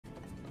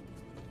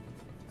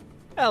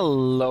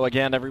Hello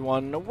again,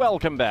 everyone.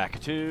 Welcome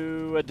back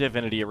to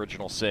Divinity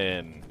Original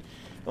Sin.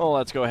 Well,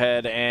 let's go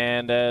ahead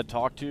and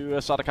talk to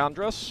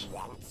Sadakandros.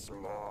 Once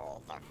more,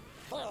 the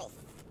filth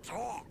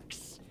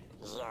talks.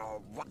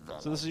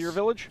 So this is your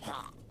village?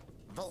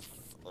 This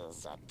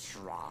is a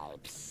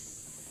tribe's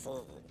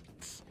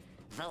seat.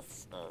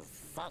 This is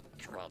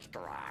sacred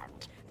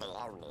ground. The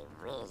only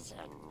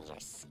reason you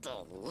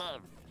still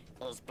live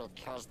is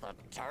because the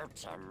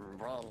totem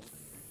will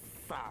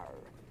so.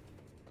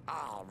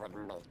 I would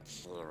make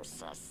you a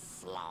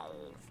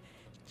slave,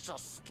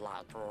 just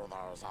like all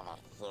those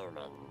other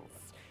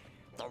humans.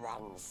 The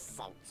ones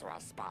sent to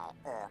us by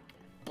Orc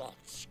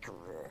bitch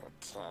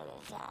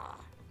Grutilda.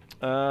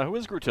 Who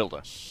is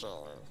Grutilda? She,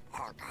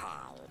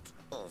 Hoghide,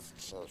 is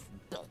chief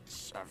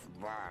bitch of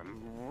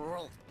worm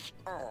weak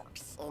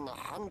orcs in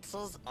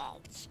Hunter's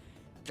Edge.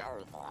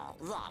 Go there,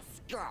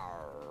 yes,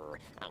 go,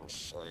 and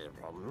she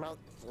will make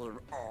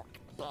you orc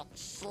bitch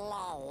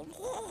slave.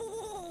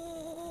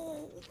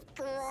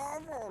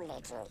 Grovel,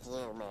 little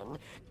human.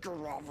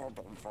 Grovel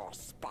before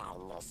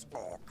spineless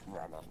orc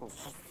woman.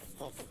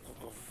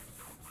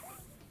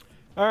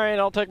 Alright,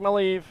 I'll take my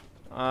leave.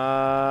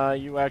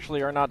 You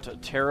actually are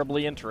not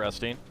terribly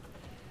interesting.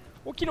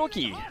 Okie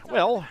dokie.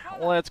 Well,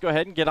 let's go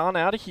ahead and get on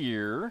out of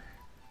here.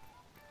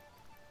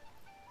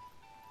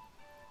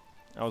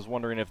 I was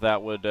wondering if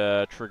that would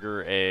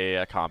trigger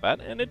a combat,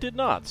 and it did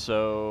not,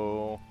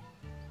 so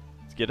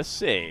let's get a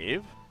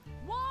save.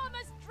 Warm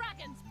as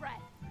dragon's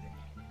breath.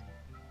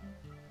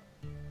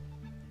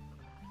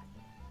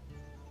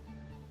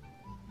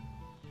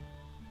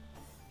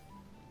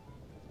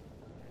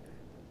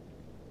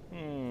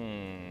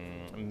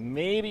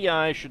 Maybe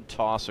I should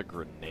toss a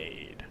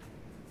grenade.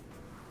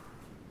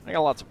 I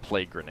got lots of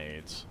plague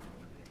grenades.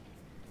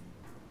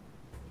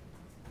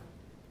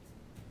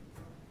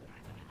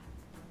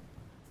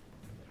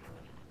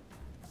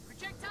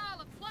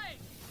 Projectile of plague.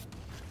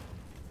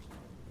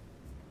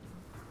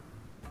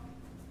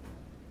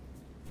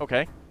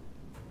 Okay.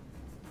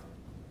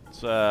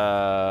 It's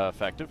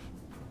effective.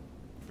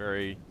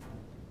 Very,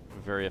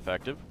 very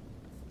effective.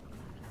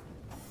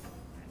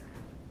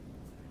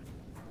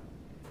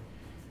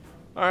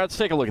 Alright, let's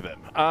take a look at them.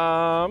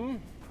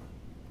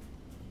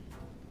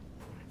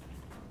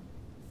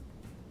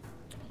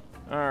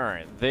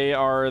 Alright, they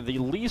are the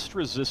least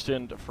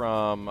resistant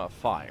from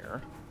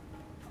fire.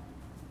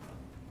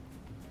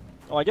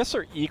 Oh, I guess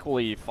they're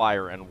equally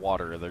fire and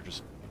water. They're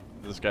just...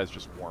 this guy's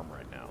just warm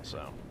right now,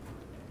 so...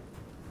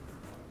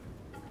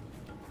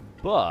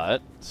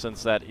 But,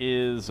 since that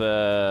is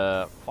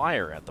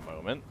fire at the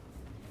moment...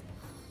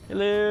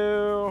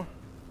 Hello!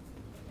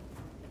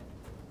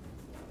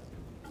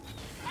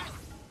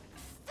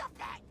 Stop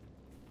that!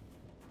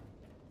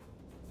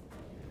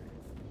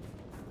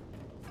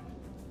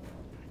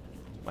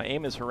 My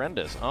aim is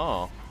horrendous.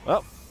 Oh.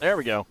 Oh, there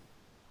we go.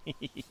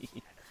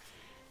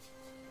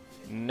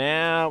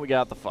 Now we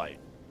got the fight.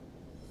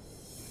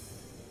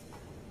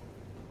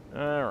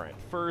 Alright,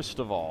 first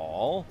of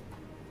all...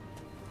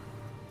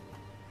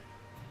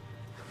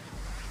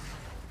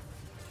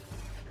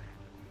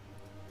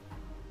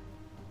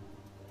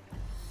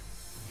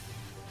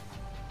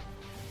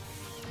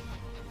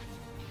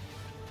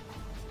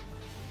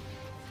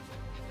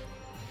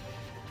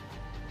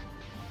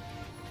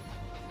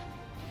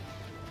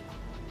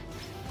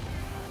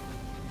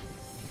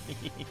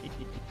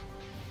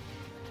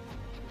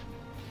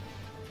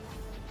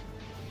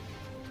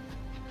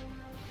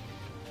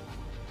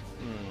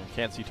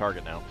 Can't see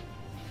target now.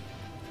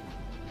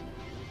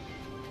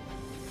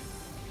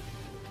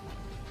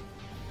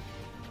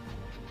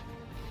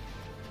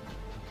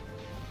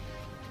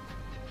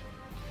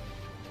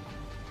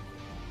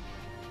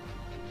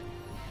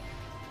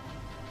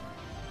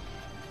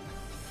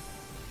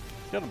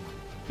 Got a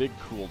big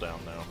cooldown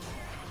now.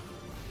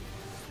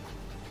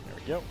 There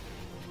we go.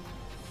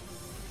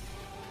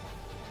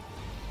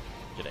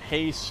 Get a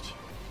haste.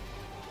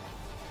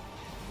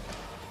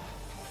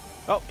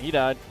 Oh, he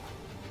died.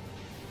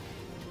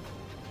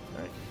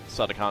 Alright,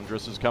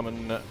 Sadakandros is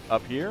coming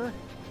up here.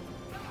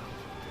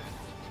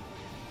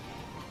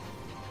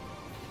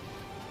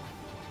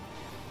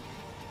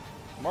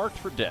 Marked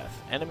for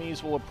death.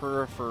 Enemies will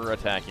appear for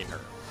attacking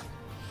her.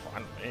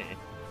 Fine with me.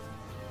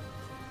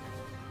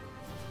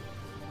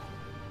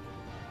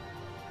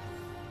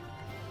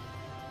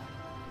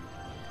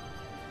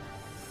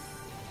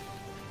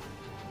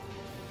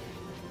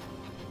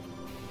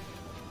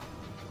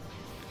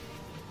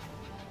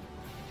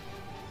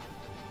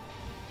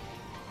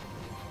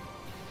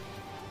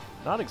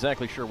 Not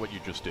exactly sure what you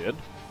just did.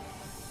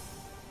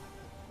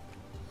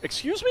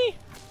 Excuse me?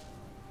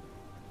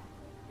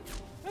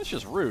 That's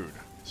just rude.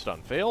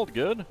 Stun failed,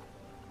 good.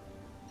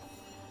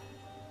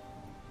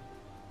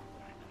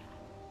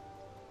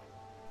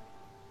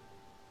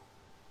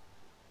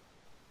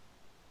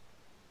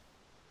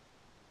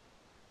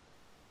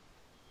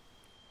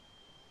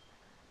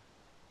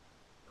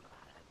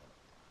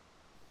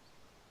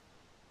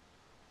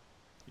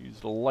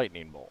 Used a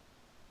lightning bolt.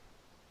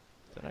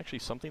 Is that actually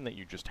something that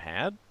you just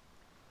had?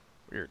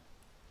 Weird.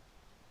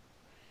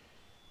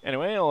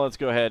 Anyway, let's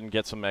go ahead and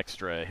get some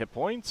extra hit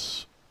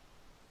points.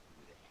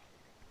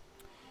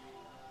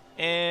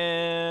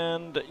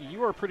 And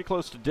you are pretty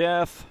close to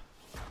death.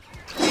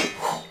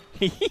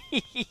 I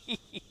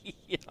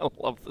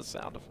love the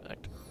sound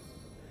effect.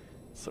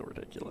 So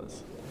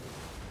ridiculous.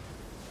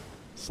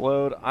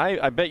 Slowed.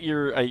 I bet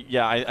you're...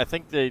 yeah, I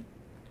think they...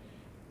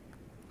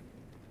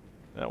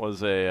 That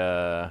was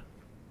a...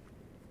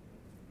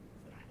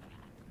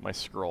 my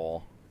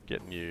scroll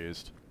getting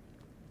used.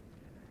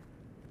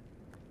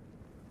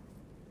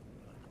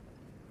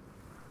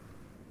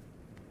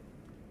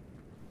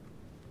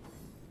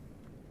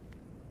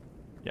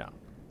 Yeah.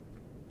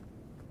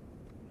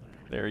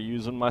 They're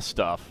using my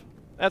stuff.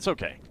 That's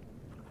okay.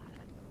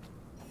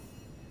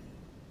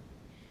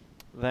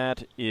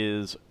 That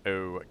is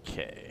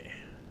okay.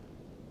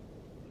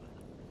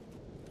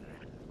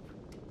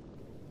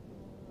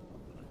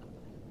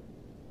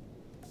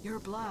 Your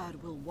blood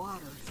will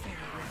water fair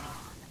river.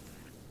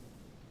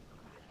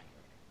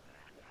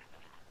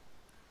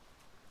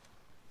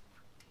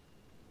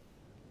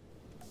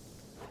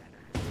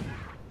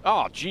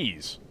 Oh,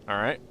 jeez.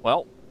 Alright,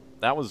 well,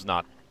 that was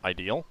not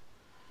ideal.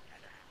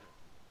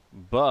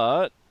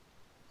 But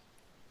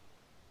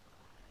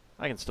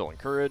I can still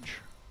encourage.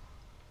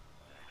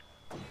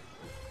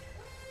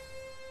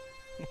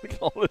 Look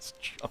at all this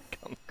junk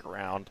on the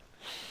ground.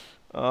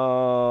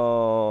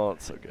 Oh,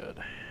 it's so good.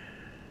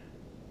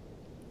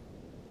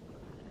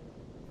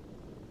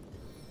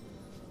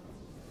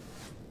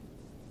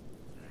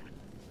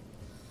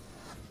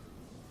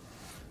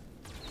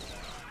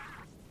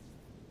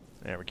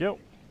 There we go.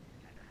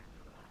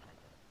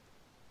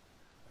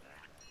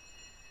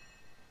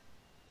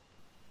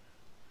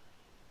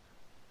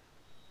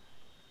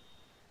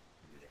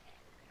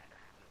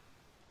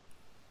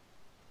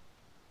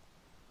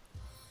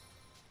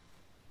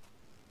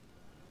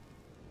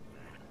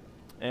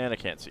 And I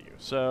can't see you,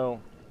 so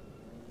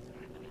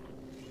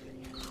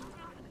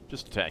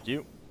just attack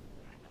you.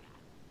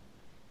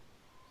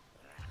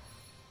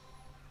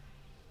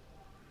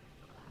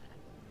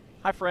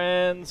 Hi,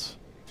 friends.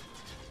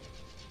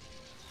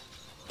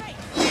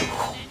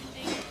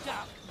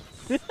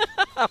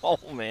 Oh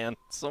man,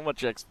 so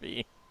much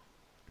XP.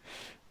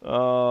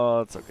 Oh,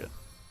 that's so good.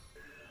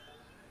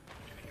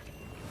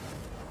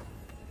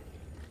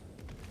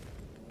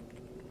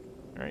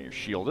 Alright, you're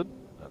shielded.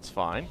 That's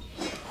fine.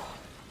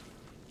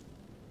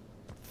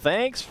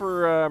 Thanks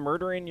for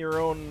murdering your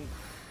own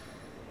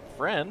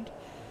friend.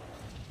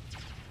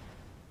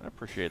 I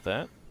appreciate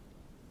that.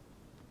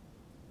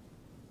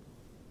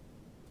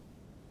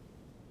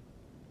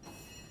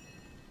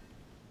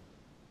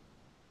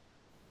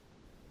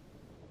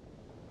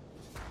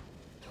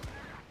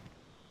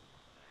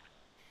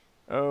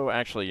 Oh,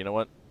 actually, you know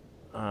what?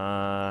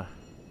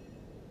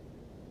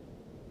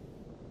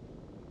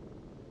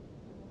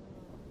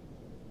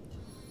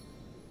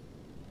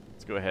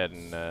 Let's go ahead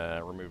and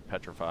remove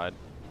Petrified.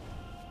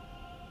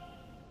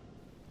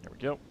 There we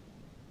go.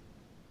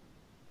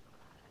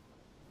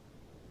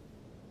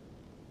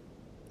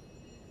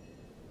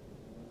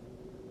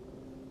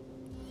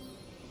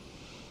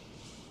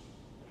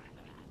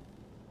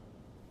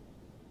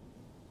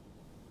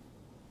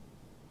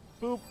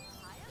 Boop.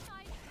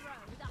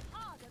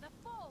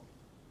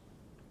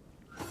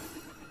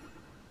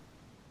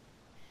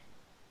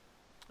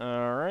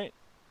 All right.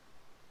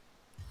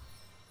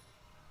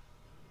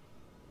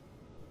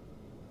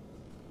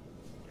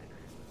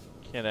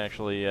 Can't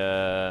actually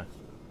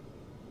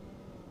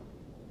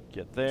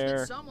get there.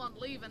 Did someone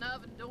leave an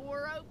oven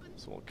door open?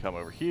 So we'll come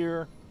over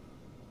here.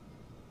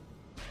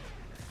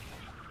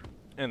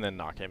 And then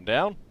knock him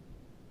down.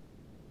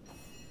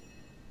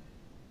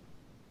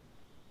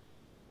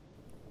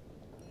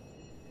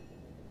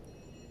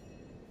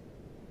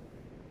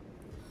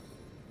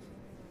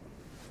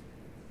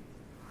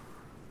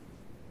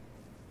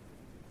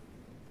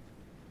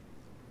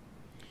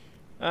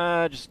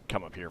 Just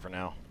come up here for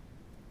now.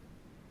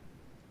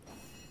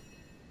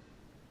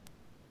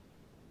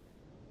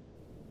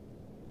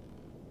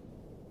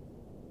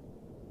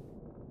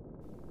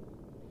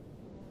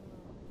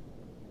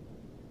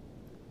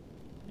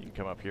 You can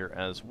come up here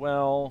as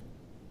well.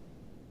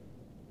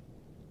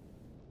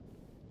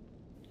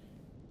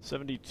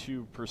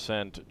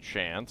 72%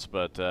 chance,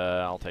 but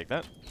I'll take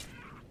that.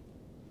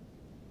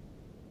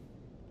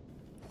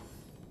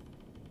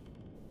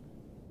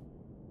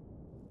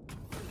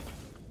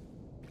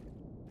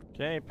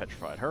 Okay,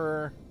 petrified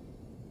her.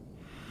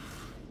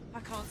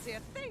 I can't see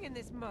a thing in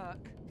this murk.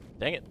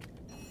 Dang it.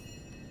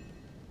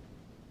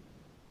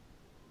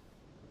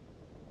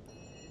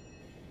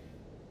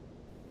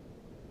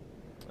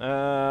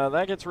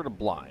 That gets rid of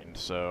blind,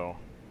 so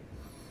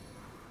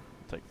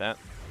I'll take that.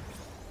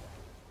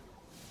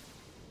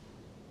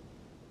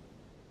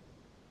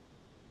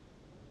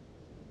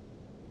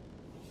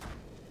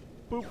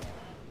 Boop.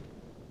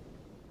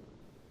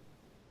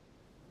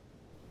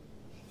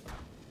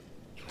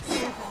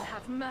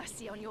 Have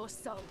mercy on your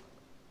soul.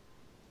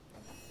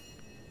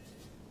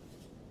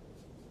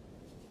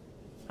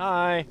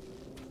 Hi.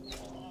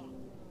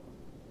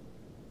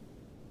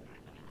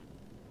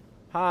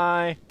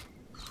 Hi.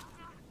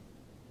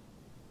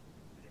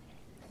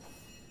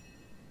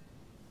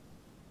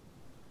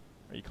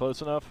 Are you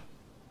close enough?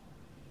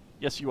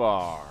 Yes, you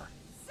are.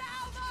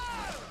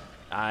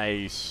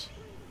 Nice.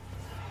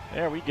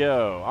 There we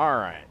go. All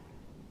right.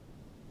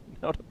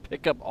 Now to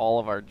pick up all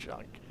of our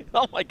junk.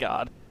 Oh my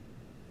god.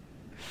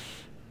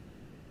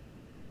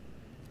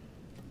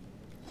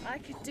 I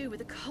could do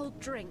with a cold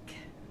drink.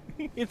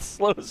 It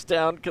slows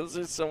down because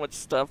there's so much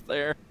stuff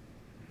there.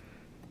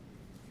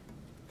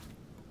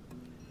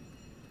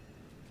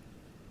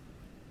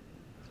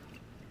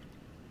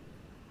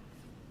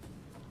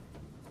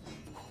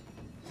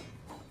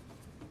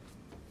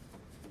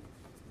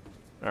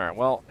 Alright,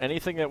 well,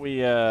 anything that we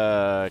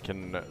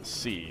can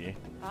see.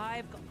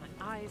 I've got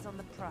my eyes on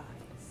the prize.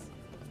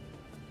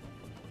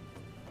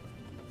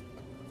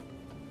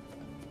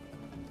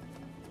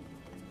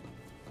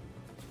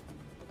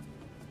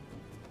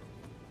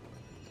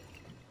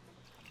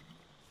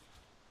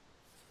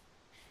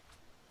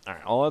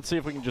 Alright, well, let's see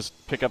if we can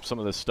just pick up some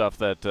of this stuff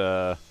that,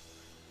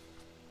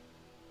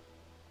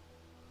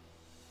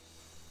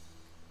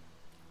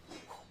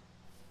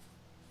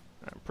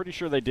 I'm pretty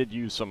sure they did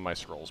use some of my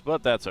scrolls,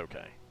 but that's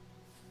okay.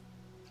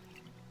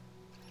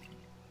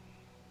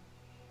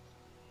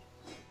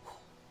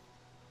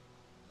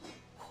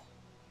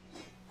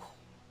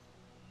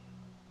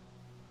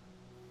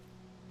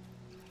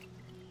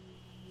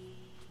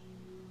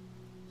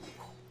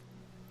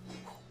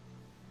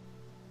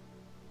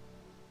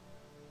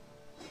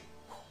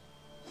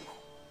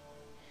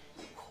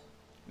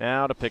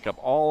 Now to pick up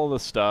all of the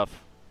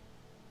stuff.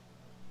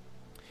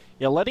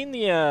 Yeah, letting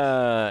the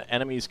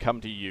enemies come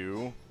to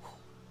you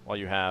while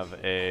you have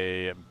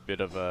a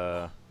bit of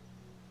a...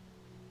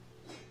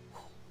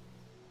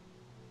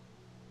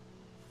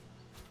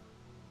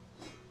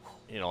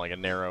 you know, like a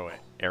narrow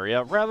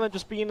area, rather than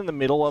just being in the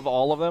middle of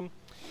all of them,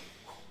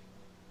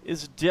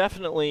 is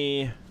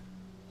definitely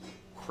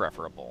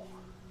preferable.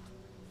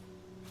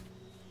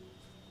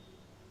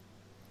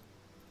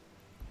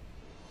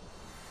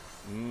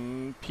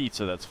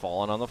 Pizza that's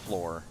fallen on the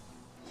floor.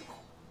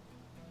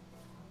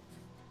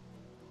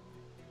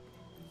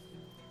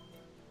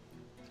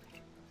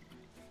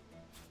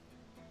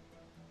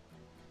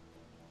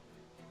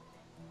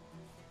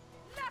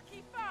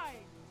 Lucky find!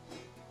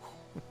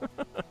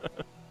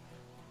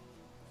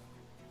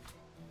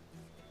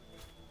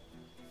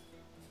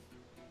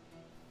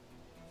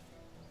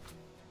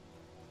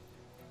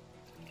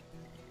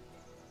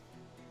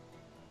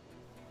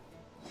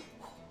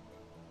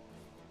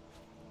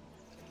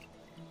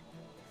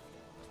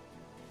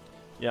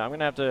 Yeah, I'm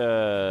gonna have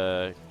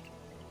to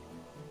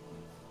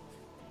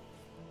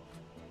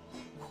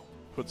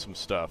put some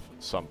stuff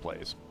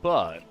someplace,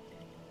 but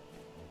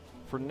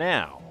for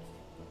now,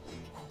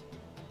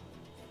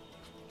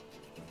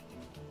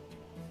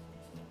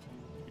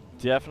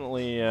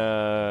 definitely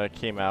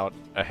came out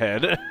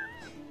ahead.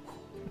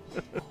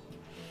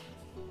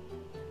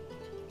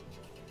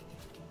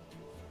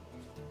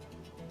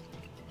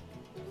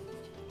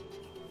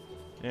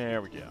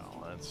 There we go.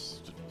 Let's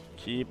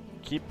keep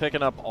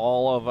picking up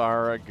all of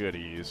our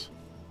goodies.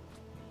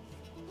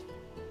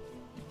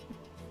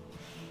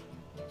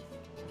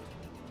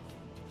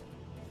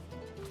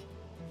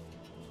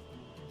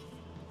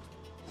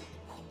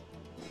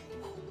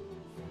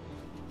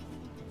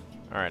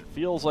 Alright,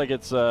 feels like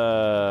it's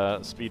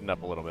speeding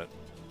up a little bit.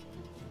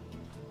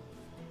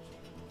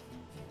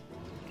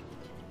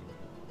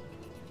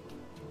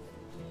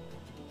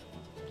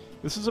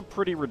 This is a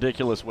pretty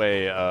ridiculous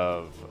way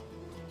of,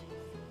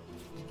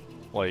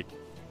 like,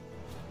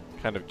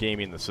 kind of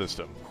gaming the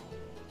system.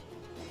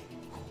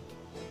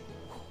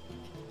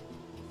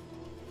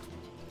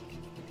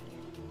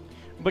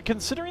 But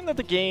considering that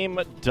the game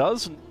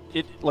does,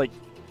 like,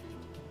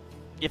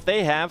 if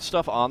they have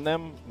stuff on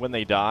them when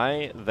they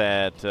die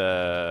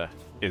that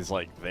is,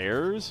 like,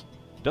 theirs,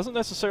 it doesn't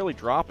necessarily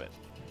drop it.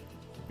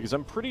 Because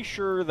I'm pretty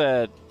sure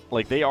that,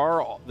 like, they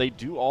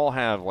do all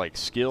have, like,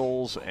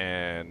 skills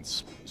and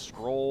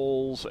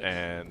scrolls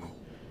and,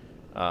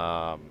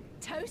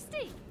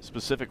 Toasty.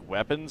 specific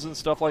weapons and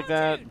stuff like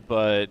that,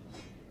 but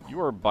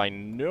you are by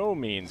no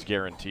means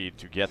guaranteed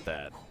to get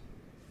that.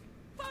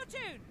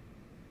 Fortune!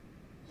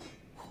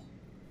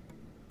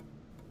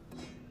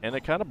 And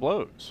it kind of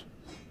blows.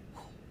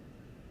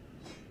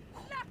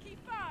 Lucky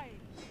find!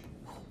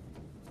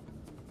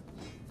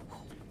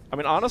 I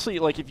mean, honestly,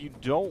 like, if you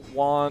don't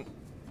want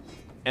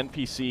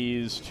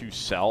NPCs to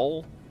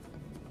sell,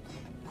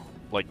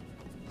 like,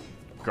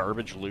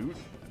 garbage loot,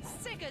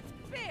 Sigurd's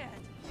beard!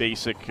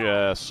 basic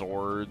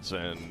swords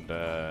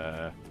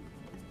and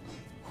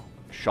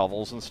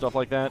shovels and stuff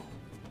like that,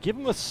 give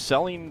them a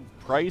selling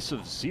price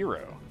of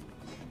 0.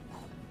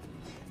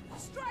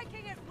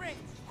 Striking it rich!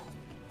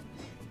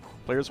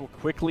 Players will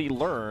quickly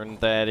learn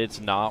that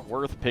it's not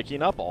worth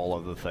picking up all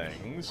of the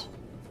things.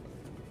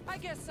 I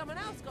guess someone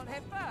else got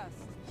hit first.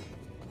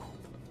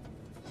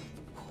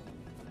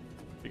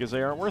 Because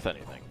they aren't worth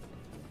anything.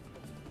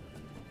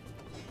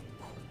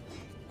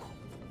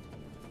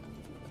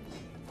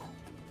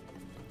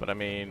 But I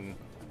mean,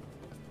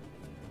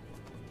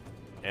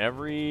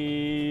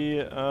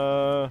 every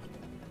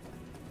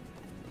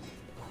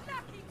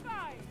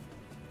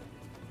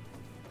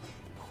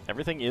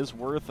everything is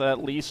worth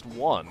at least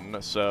 1,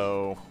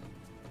 so...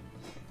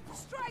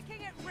 Striking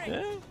it rich.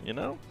 Yeah, you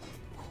know?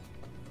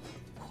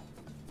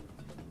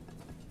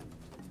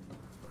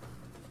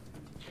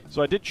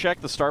 So I did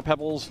check, the Star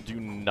Pebbles do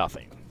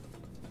nothing.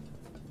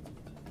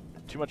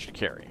 Too much to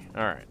carry.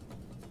 Alright.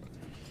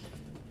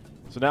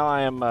 So now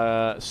I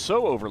am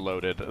so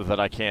overloaded that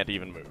I can't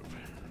even move.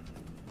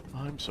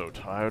 I'm so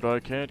tired I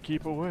can't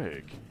keep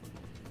awake.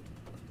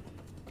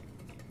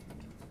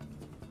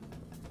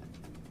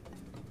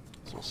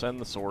 So we'll send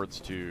the swords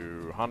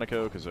to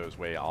Hanako, because those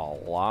weigh a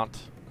lot.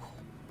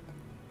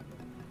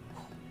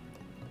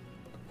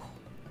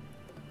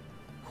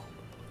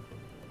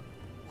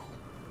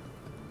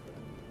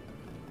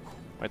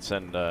 Might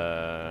send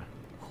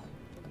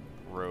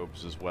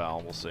robes as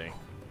well, we'll see.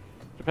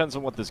 Depends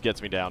on what this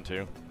gets me down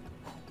to.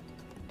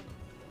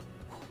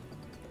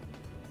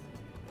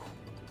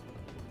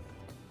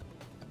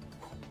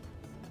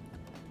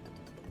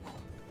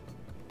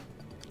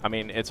 I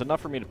mean, it's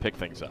enough for me to pick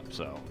things up,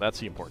 so that's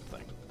the important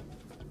thing.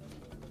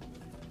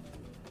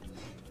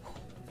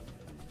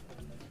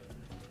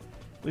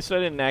 At least I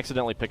didn't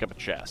accidentally pick up a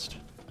chest.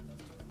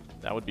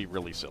 That would be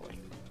really silly.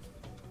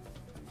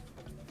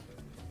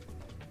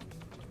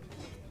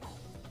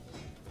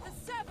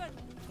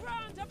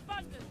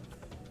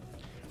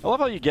 I love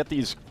how you get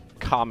these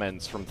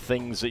comments from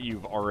things that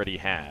you've already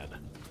had.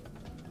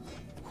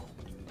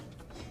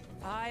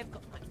 I've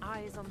got my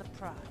eyes on the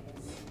prize.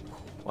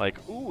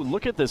 Like, ooh,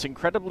 look at this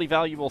incredibly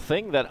valuable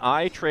thing that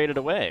I traded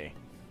away.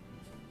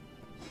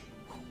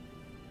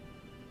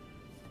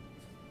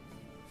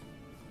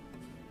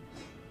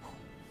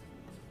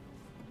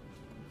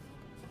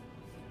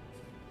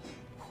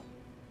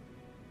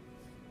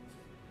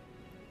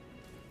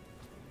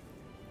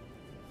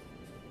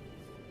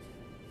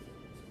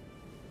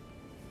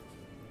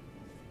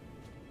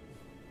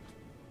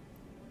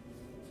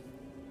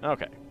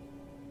 Okay.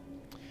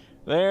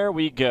 There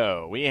we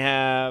go. We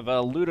have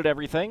looted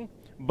everything,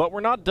 but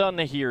we're not done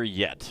here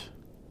yet.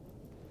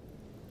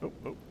 Oh,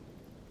 oh.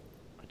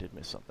 I did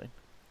miss something.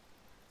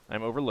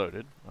 I'm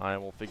overloaded. I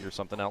will figure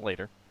something out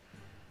later.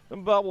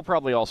 But we'll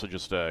probably also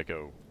just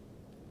go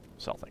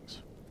sell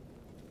things.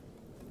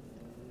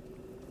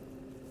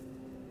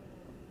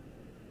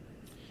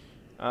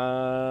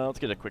 Let's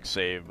get a quick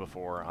save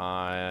before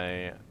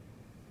I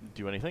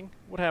do anything.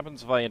 What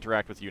happens if I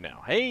interact with you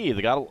now? Hey,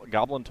 the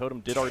Goblin Totem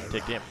did already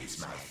take damage.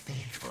 Is my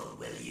faithful,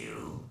 will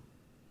you?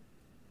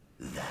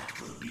 That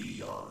will be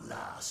your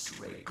last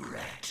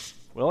regret.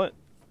 Will it?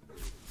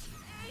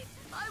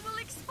 I will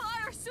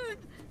expire soon.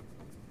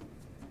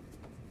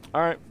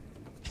 All right.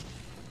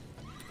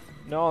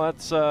 No,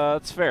 that's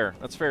fair.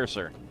 That's fair,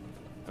 sir.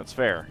 That's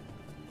fair.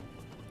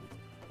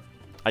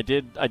 I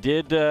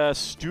did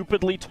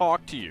stupidly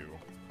talk to you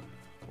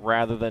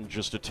rather than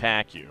just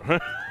attack you.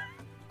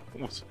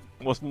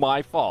 was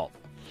my fault.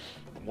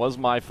 Was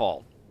my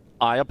fault.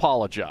 I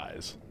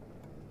apologize.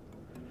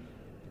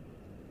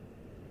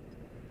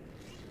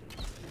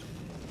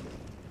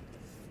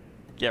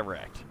 Get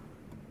wrecked.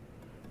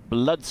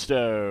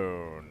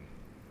 Bloodstone.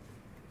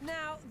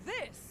 Now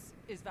this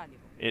is valuable.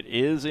 It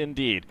is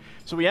indeed.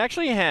 So we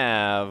actually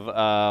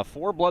have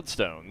 4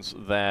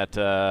 bloodstones that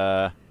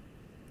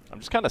I'm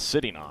just kind of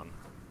sitting on.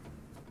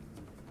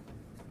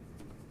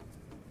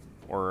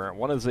 Or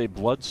one is a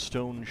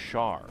bloodstone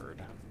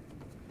shard.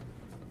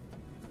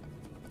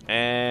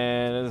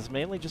 And it's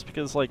mainly just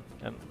because, like,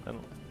 I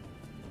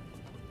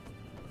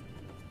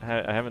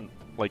haven't,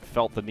 like,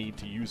 felt the need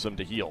to use them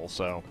to heal,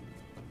 so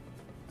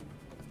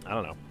I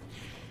don't know.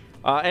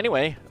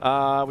 Anyway,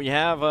 we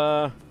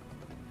have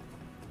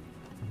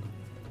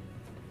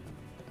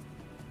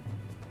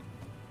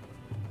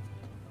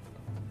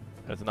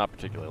that's not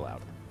particularly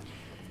loud.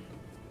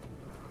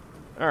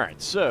 Alright,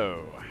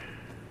 so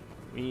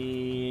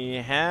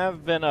we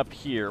have been up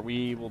here.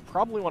 We will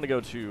probably want to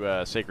go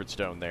to Sacred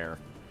Stone there.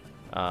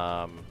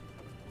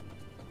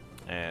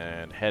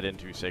 And head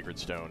into Sacred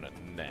Stone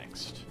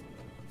next.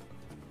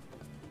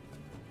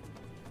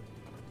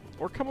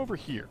 Or come over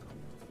here.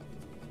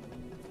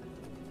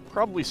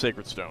 Probably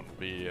Sacred Stone would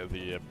be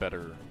the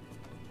better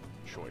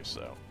choice,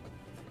 though.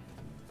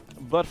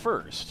 But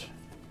first...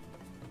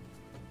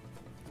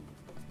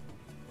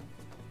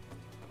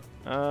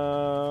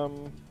 yeah,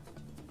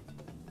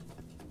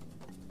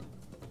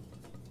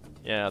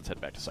 let's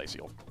head back to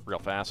Syceal real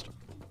fast.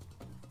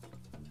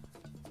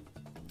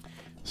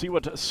 See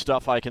what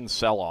stuff I can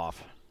sell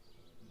off.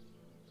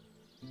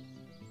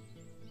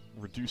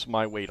 Reduce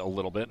my weight a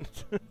little bit.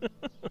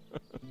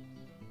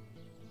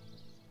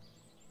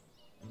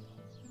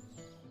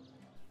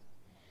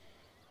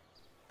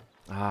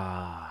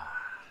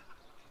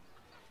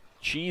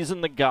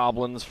 Cheesing the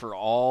goblins for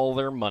all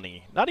their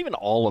money. Not even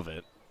all of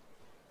it.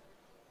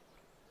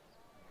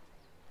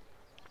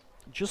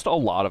 Just a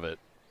lot of it.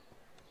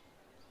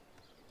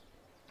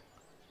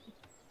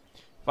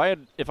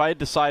 If I had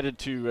decided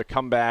to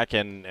come back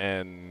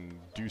and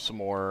do some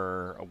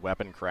more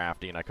weapon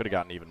crafting, I could have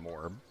gotten even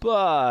more.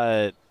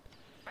 But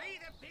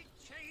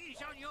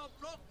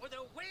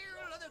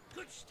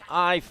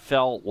I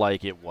felt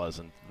like it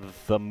wasn't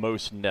the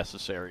most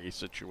necessary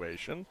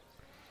situation.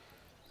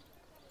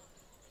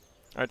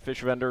 Alright,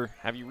 fish vendor,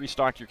 have you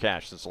restocked your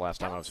cash since the last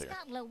time I was here? Don't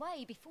scuttle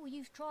away before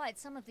you've tried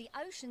some of the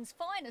ocean's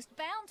finest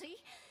bounty.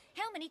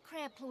 How many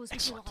crab claws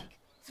would you Excellent. like?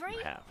 3? You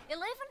have.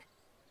 11?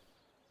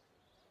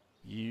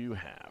 You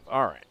have.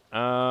 Alright.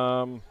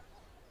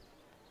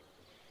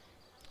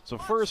 So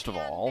first of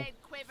all,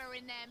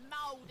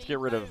 let's get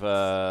rid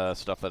of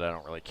stuff that I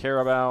don't really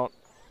care about.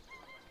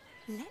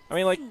 I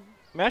mean, like,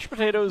 mashed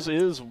potatoes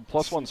is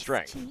 +1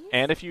 strength.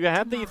 And if you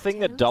had the thing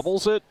that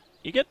doubles it,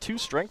 you get 2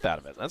 strength out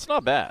of it. That's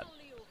not bad.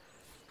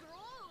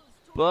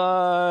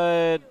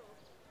 But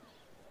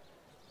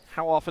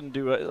how often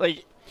do I,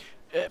 like,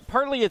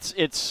 partly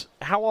it's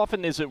how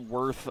often is it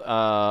worth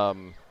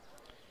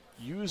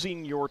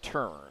using your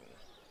turn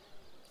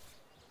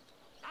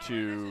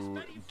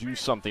to do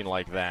something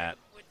like that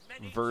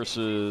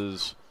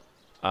versus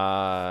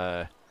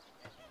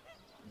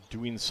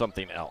doing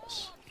something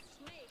else.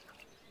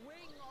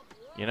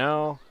 You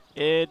know,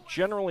 it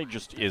generally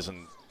just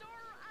isn't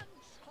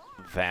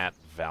that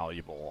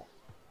valuable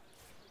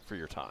for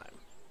your time.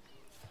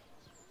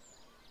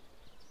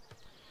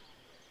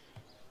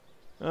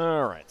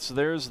 Alright, so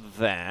there's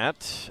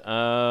that.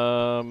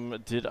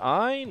 Did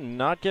I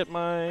not get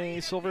my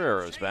silver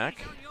arrows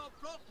back?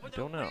 I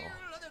don't know.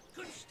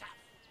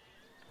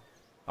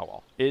 Oh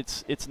well,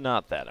 it's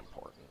not that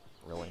important,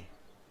 really.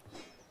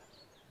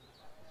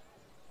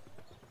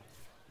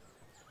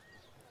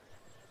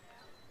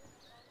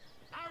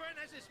 Aaron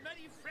has as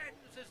many friends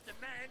as the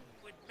man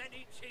with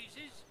many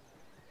cheeses.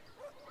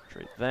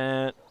 Trade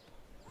that.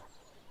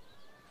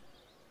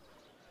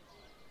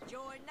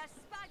 Join the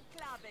Spud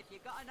Club if you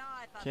got an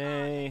eye for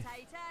Okay.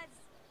 potatoes.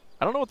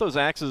 I don't know what those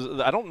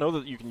axes... I don't know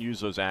that you can use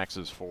those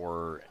axes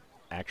for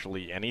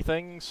actually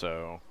anything,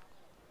 so...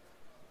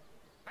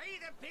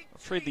 I'll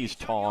trade these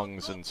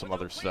tongs and some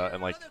other stuff,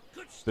 and like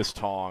this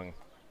tong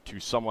to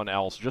someone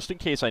else, just in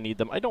case I need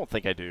them. I don't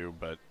think I do,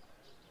 but...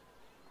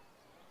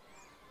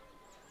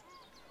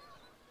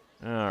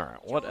 Alright,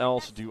 what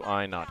else do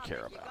I not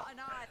care about?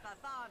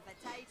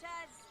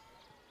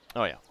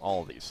 Oh yeah,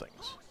 all of these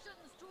things.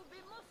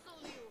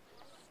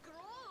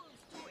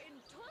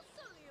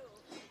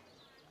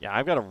 Yeah,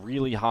 I've got a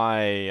really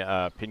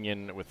high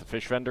opinion with the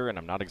fish vendor, and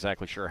I'm not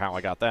exactly sure how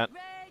I got that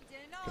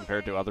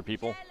compared to other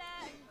people.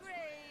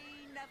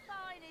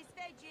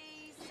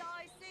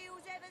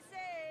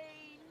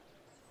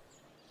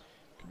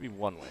 Could be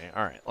one way.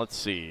 All right, let's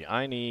see.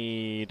 I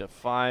need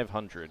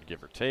 500,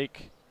 give or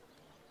take.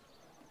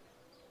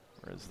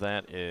 Whereas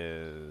that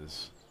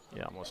is,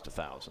 yeah, almost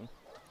 1,000.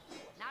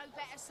 No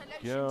better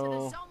solution Go. to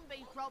the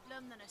zombie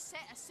problem than a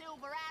set of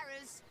silver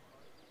arrows.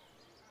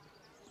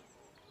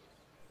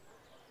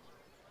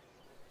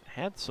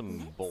 Had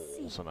some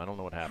bowls, and I don't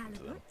know what happened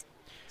to them.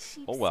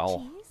 Sheep's Oh well.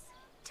 cheese,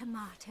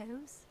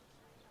 tomatoes.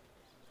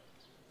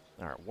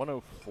 Alright,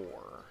 104.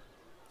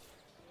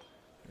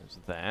 There's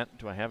that.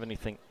 Do I have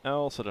anything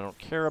else that I don't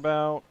care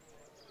about?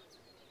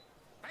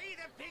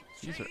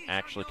 These are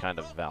actually kind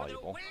of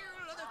valuable.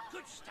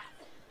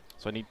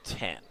 So I need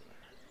 10.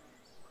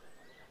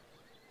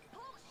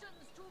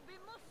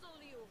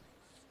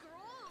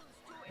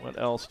 What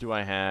else do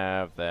I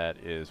have that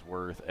is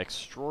worth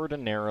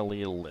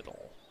extraordinarily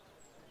little?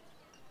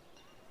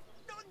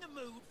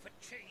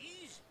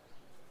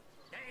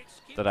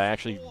 That I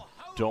actually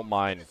don't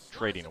mind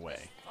trading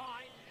away.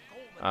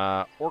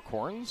 Orc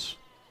horns.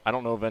 I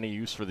don't know of any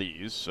use for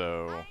these,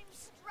 so...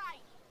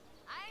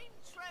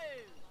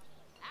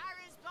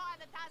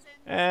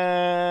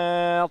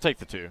 I'll take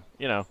the 2.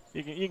 You know,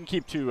 you can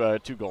keep 2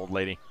 gold,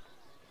 lady.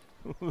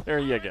 There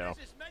you go.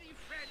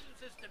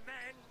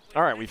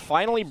 All right, we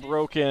finally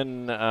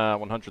broken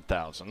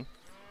 100,000.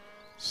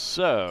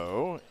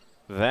 So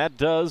that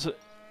does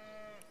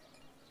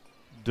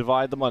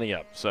divide the money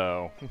up.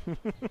 So.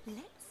 Let's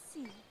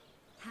see.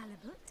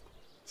 Halibut,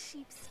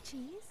 sheep's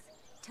cheese,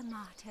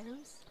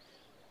 tomatoes.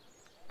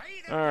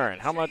 All right,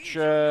 how much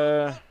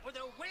can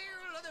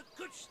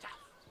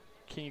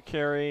you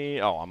carry?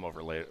 Oh, I'm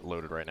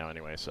overloaded right now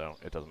anyway, so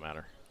it doesn't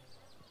matter.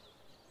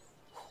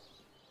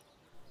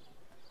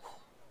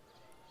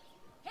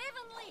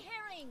 Heavenly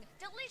herring,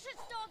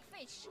 delicious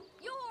dogfish,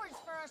 yours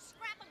for a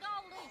scrap of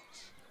gold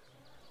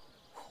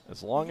each.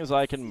 As long as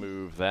I can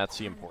move, that's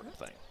the important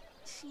thing.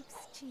 Sheep's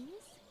cheese,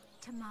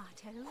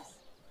 tomatoes.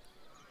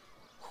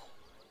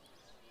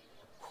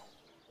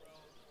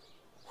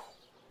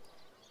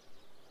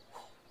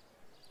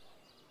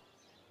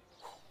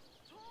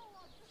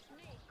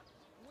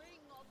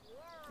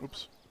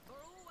 Oops.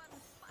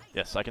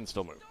 Yes, I can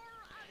still move.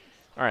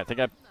 All right,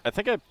 I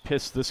think I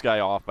pissed this guy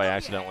off by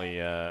accidentally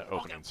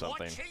opening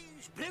something.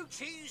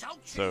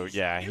 So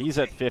yeah, he's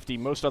at 50.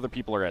 Most other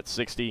people are at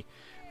 60,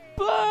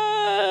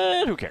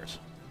 but who cares?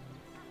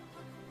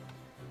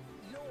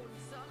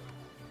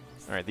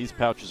 All right, these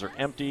pouches are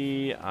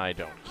empty. I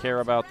don't care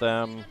about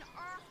them.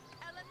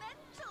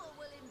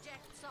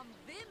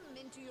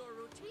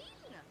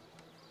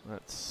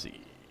 Let's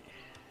see.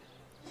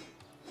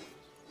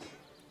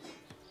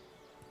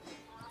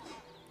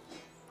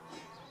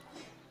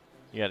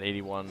 You got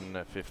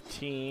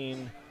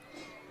 81.15.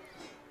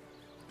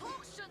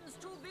 Potions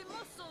to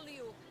bemuscle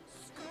you,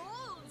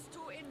 scrolls to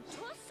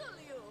entussle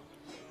you.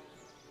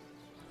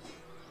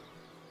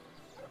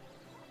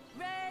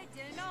 Red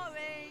and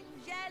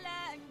orange,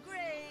 yellow and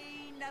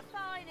green, the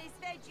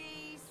finest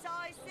veggies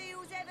size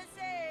seals ever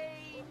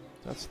seen.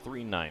 That's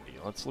 390.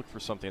 Let's look for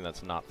something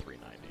that's not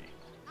 390.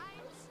 I'm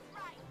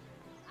straight,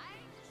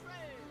 I'm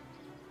true.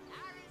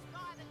 Harry's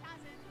by the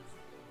cousins.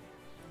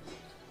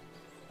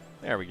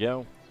 There we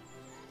go.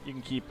 You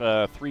can keep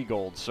 3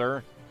 gold,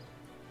 sir.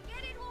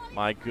 Get it while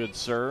My it's good fresh.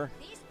 sir.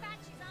 This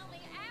batch is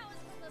only hours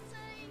from the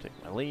sea.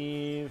 Take my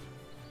leave.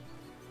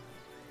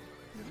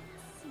 Let's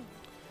see.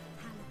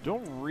 Halibut.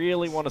 Don't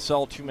really want to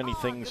sell too many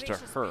Ah, things to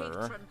gracious her.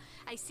 patron,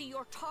 I see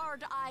your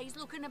tired eyes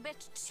looking a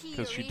bit teary.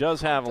 Because she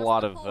does have a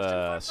lot of Does the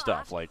potion for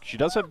stuff. that? Like, she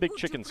does have big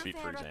Would you chicken's feet,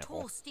 for prefer a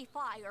example. toasty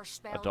fire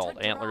spell Adult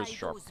to antlers, dry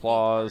sharp those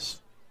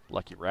claws,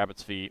 lucky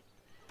rabbit's feet.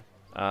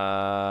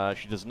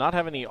 She does not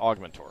have any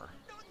augmentor.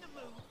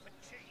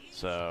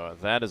 So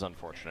that is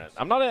unfortunate.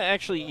 I'm not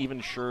actually even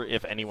sure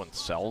if anyone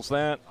sells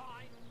that.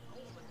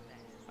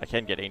 I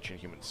can get ancient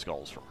human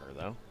skulls from her,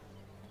 though.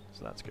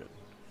 So that's good.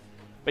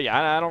 But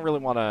yeah, I don't really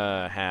want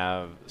to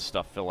have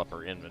stuff fill up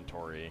her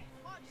inventory.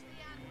 Watch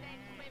the undead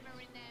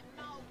quiver in their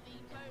mouldy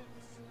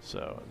boots.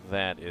 So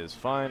that is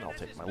fine. I'll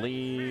take my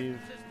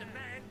leave. Friends as the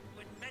man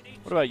with many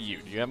What about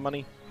you? Do you have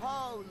money?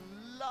 How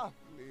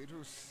lovely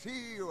to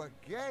see you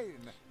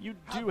again. You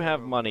do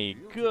have money.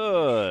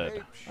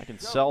 Good. I can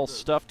sell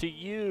stuff to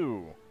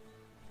you.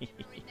 In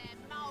their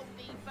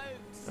mouldy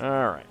boots.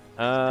 Alright.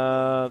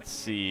 Let's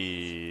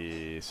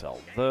see. Sell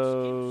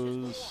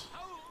those.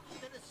 home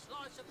to the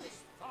slice of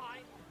this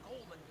fine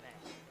Goblin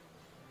man.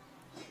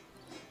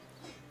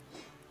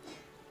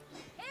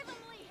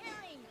 Heavenly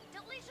herring,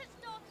 delicious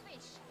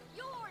dogfish,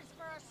 yours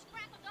for a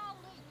scrap of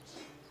gold each.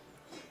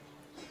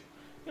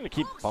 I'm gonna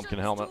keep pumpkin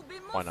helmet.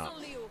 Why not?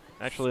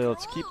 Actually,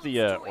 let's keep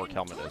the orc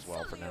helmet as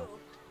well for now.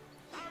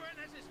 Aaron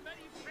has as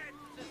many friends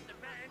as the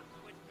man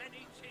with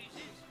many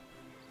cheeses.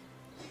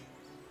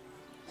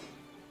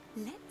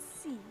 Let's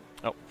see.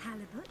 Oh.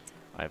 Halibut.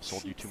 I have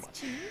sold you too sheep's much.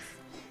 Cheese.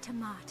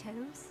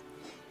 Tomatoes.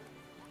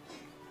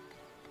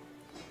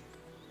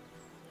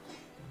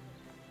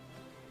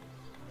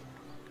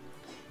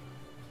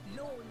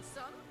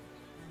 Lonesome,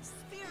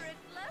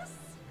 spiritless.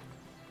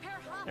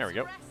 Perhaps There we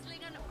go.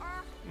 wrestling an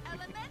earth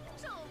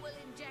elemental will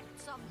inject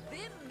some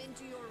vim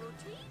into your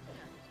routine.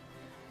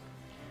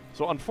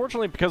 So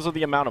unfortunately, because of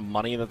the amount of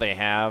money that they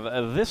have,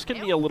 this can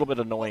be a little bit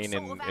annoying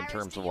in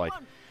terms of like,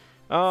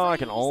 oh, I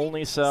can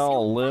only sell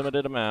a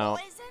limited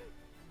amount. Poison?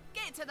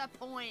 Get to the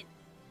point.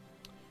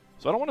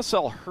 So I don't want to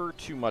sell her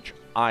too much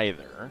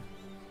either.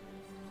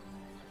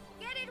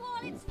 Get it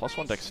while Ooh, it's +1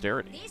 fresh.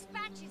 dexterity. This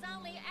batch is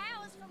only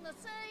hours from the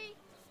sea.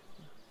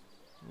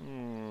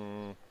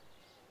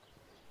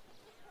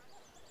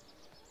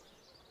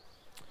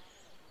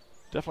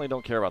 Definitely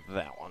don't care about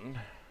that one.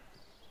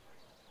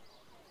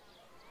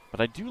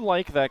 But I do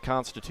like that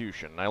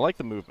constitution. I like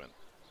the movement.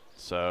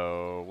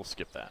 So we'll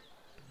skip that.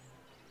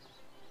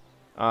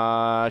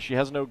 She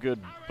has no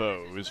good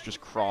bows,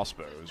 just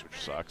crossbows, which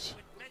sucks.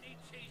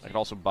 I can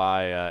also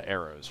buy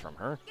arrows from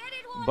her. Get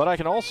it while But I it's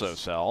can also fresh.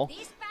 sell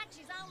This batch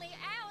is only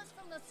hours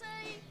from the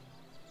sea.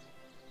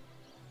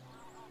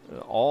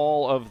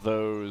 all of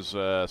those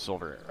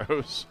silver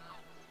arrows.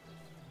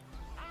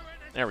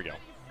 There we go.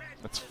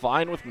 That's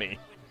fine with me.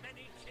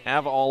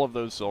 Have all of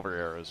those silver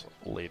arrows,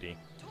 lady.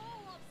 Toe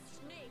of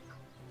snake,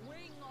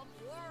 wing of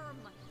worm.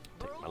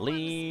 Take my brew 'em,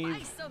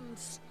 leave. Spice 'em,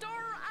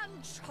 stir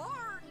and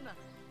churn.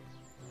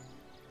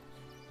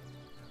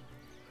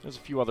 There's a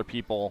few other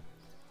people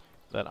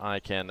that I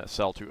can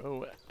sell to.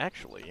 Oh,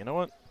 actually, you know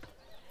what?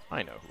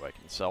 I know who I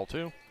can sell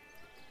to.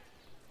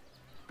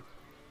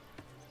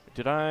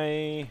 Did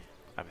I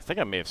think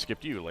I may have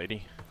skipped you,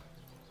 lady.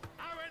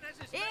 Aaron has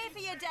as Here many for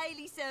your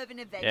daily serving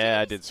of veggies. Yeah,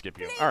 I did skip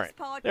you. Please All right,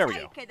 there we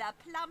go. partake of the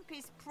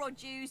plumpest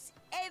produce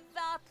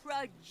ever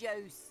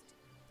produced.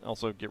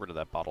 Also, get rid of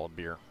that bottle of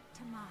beer.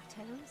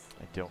 Tomatoes.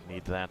 I don't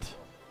need that.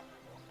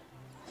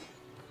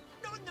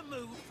 not in the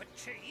mood for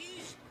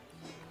cheese.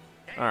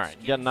 All right,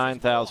 you got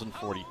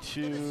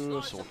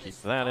 9,042, so we'll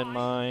keep that in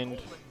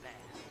mind.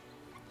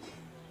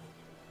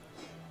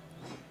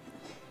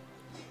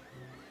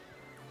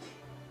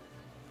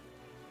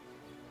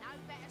 No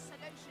better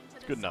solution to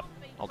the Good enough.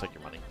 zombie I'll take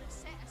your goblin money. than a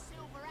set of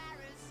silver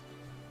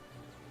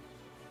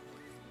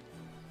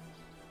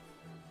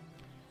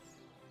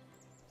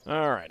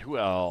arrows. All right, who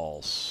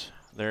else?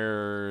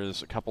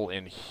 There's a couple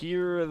in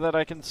here that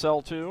I can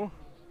sell to.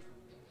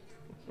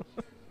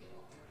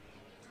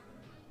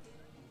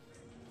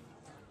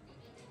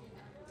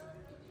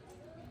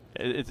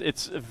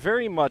 It's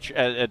very much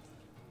at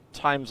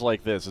times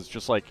like this. It's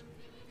just like,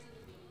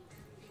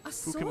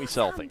 who can we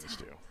sell things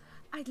to?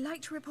 I'd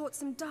like to report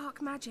some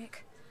dark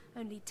magic.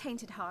 Only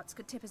tainted hearts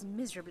could tip as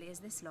miserably as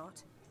this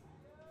lot.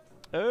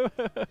 Oh,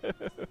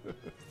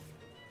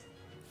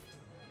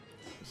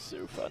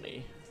 so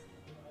funny.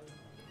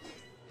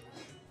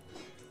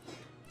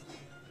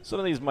 Some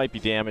of these might be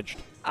damaged.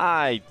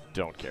 I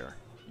don't care.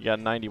 You got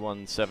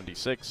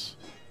 9176.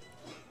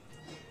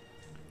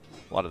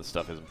 A lot of the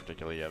stuff isn't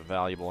particularly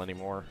valuable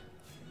anymore.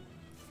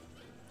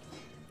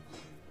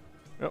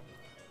 Oh.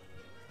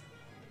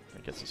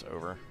 That gets us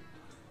over.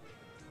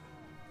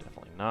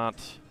 Definitely not.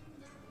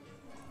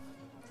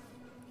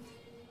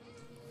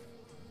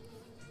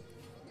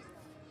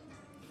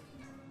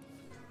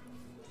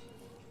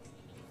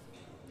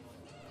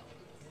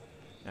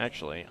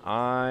 Actually,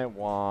 I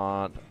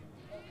want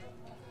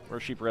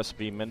worship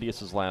recipe,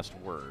 Mendius's last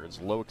words,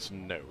 Loic's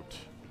note.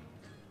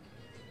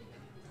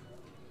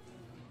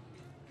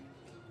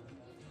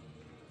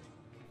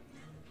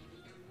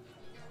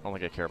 I don't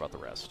think I care about the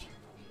rest.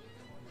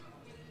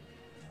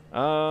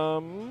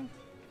 Can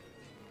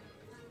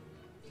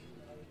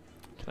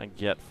I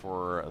get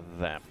for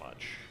that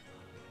much?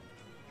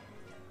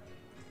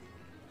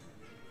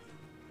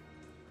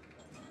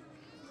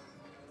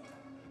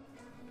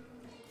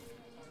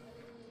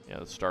 Yeah,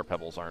 the star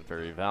pebbles aren't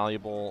very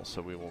valuable,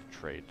 so we will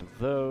trade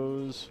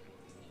those.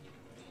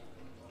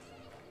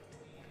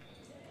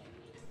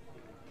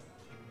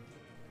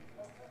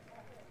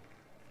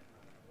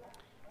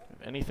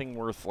 Anything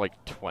worth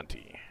like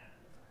 20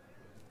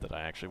 that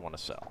I actually want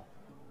to sell.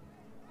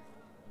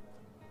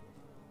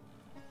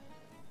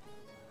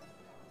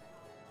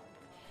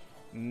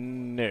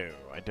 No,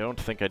 I don't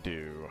think I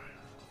do.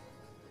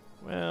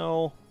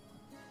 Well,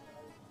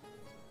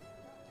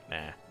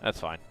 nah, that's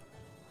fine.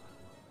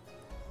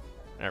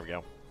 There we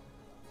go.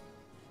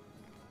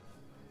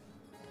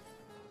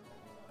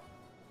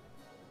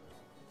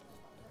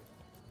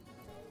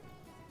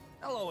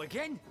 Hello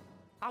again.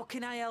 How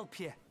can I help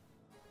you?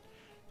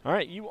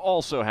 Alright, you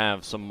also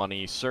have some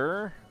money,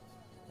 sir.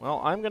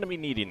 Well, I'm going to be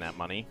needing that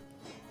money.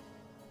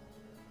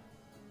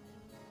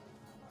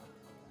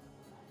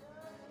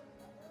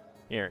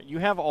 Here, you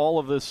have all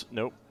of this...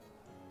 Nope.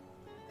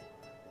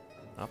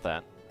 Not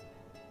that.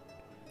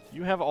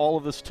 You have all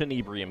of this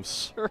tenebrium,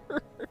 sir.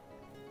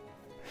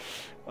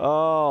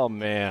 Oh,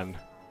 man.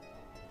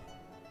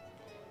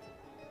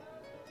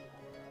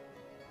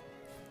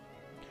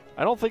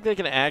 I don't think they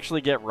can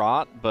actually get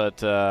rot,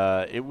 but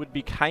it would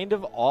be kind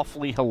of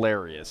awfully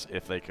hilarious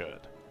if they could.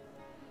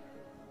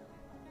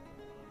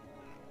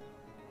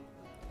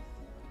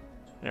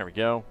 There we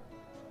go.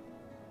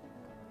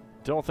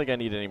 Don't think I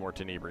need any more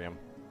tenebrium.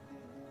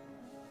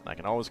 I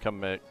can always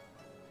come back.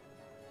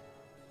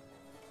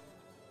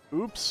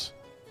 Oops.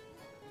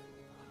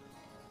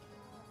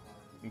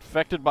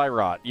 Infected by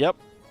rot. Yep.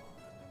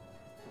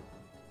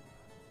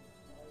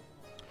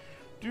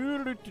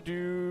 I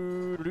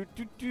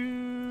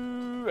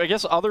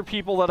guess other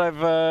people that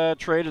I've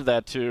traded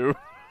that to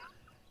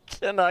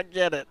cannot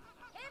get it.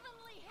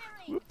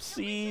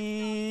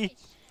 Whoopsie.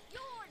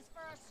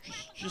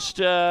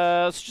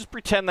 Let's just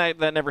pretend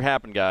that never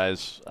happened,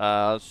 guys.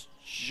 Let's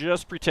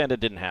just pretend it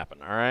didn't happen.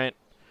 All right.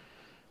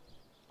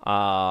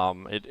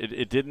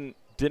 It didn't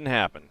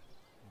happen.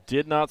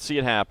 Did not see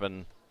it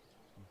happen.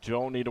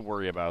 Don't need to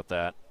worry about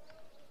that.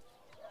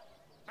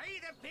 Pay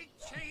the big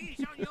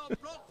cheese on your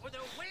block with a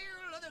wheel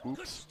of the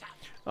good stuff.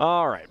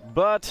 All right,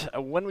 but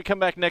when we come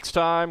back next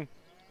time,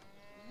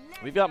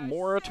 we've got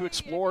more to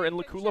explore in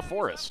Lacula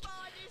Forest.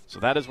 So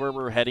that is where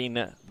we're heading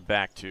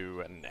back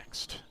to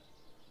next.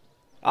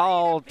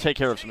 I'll take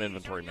care of some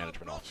inventory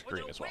management off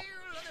screen as well.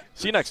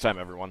 See you next time,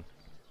 everyone.